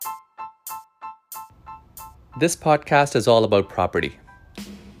This podcast is all about property.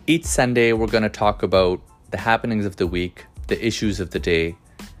 Each Sunday, we're going to talk about the happenings of the week, the issues of the day,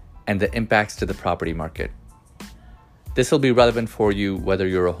 and the impacts to the property market. This will be relevant for you whether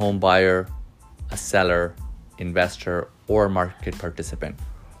you're a home buyer, a seller, investor, or market participant.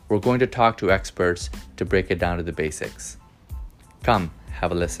 We're going to talk to experts to break it down to the basics. Come,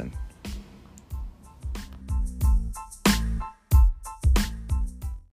 have a listen.